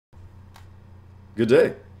Good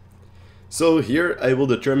day. So here I will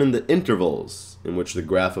determine the intervals in which the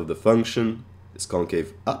graph of the function is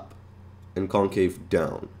concave up and concave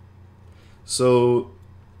down.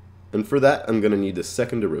 And for that I'm going to need the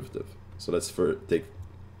second derivative. So let's take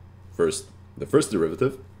first the first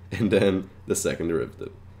derivative and then the second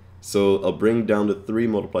derivative. So I'll bring down the 3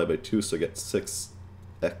 multiplied by 2, so I get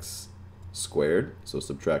 6x squared. So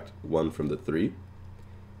subtract 1 from the 3.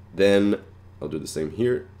 Then I'll do the same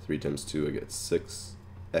here. 3 times 2, I get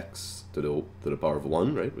 6x to the power of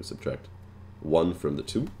 1, right? We subtract 1 from the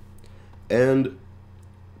 2. And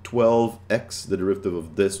 12x, the derivative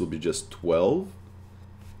of this will be just 12.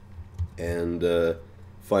 And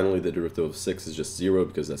finally, the derivative of 6 is just 0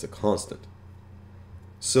 because that's a constant.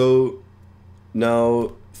 So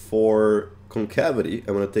now for concavity,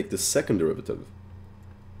 I'm going to take the second derivative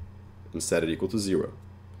and set it equal to 0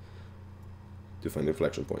 to find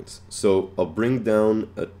inflection points. So I'll bring down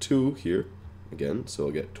a 2 here again, so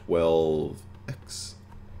I'll get 12x,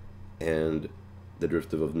 and the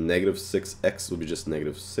derivative of negative 6x will be just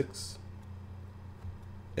negative 6,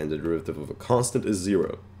 and the derivative of a constant is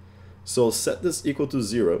 0. So I'll set this equal to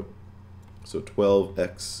 0, so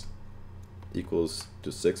 12x equals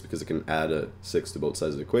to 6 because I can add a 6 to both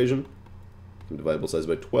sides of the equation. I can divide both sides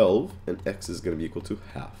by 12, and x is going to be equal to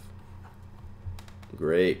half.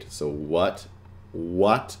 Great. So what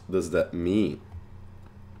does that mean?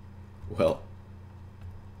 Well,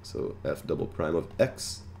 so f double prime of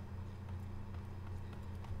x.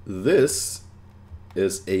 This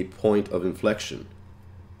is a point of inflection.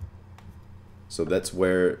 So that's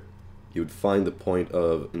where you would find the point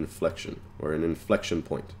of inflection, or an inflection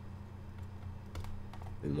point.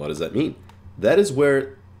 And what does that mean? That is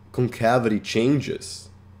where concavity changes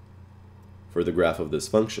for the graph of this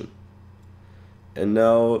function. And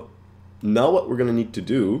now what we're going to need to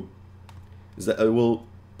do is that I will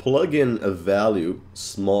plug in a value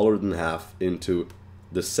smaller than half into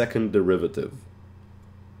the second derivative.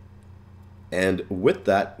 And with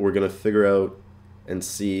that, we're going to figure out and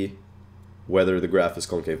see whether the graph is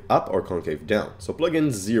concave up or concave down. So plug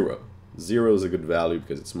in 0. 0 is a good value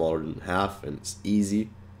because it's smaller than half and it's easy.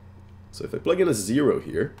 So if I plug in a 0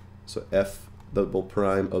 here, so f double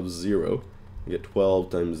prime of 0, I get 12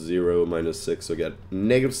 times 0 minus 6, so I get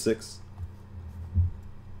negative 6.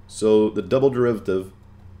 So the double derivative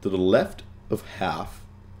to the left of half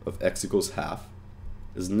of x equals half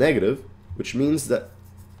is negative, which means that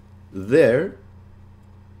there,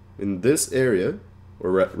 in this area,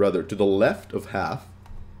 or rather to the left of half,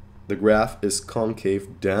 the graph is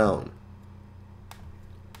concave down.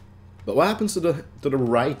 But what happens to the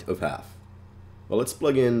right of half? Well, let's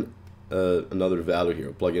plug in another value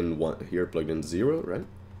here. Plug in 1 here, plug in 0, right?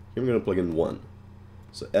 Here I'm going to plug in 1.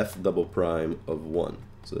 So f double prime of 1.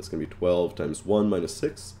 So that's going to be 12 times 1 minus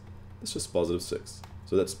 6. That's just positive 6.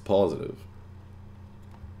 So that's positive.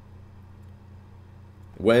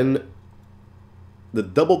 When the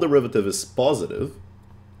double derivative is positive,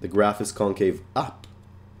 the graph is concave up.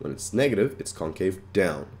 When it's negative, it's concave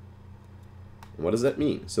down. And what does that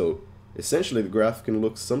mean? So essentially the graph can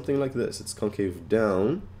look something like this. It's concave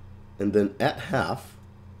down, and then at half,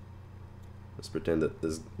 let's pretend that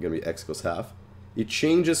this is going to be x equals half, it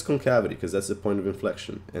changes concavity because that's the point of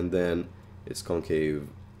inflection, and then it's concave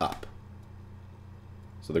up.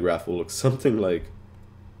 So the graph will look something like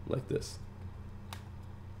this.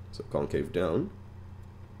 So concave down.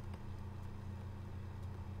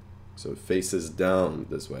 So it faces down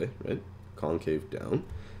this way, right? Concave down.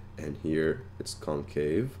 And here it's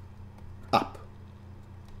concave up.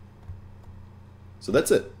 So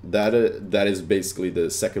that's it. That is basically the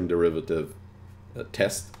second derivative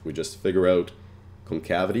test. We just figure out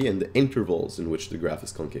concavity and the intervals in which the graph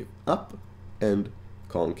is concave up and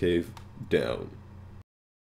concave down.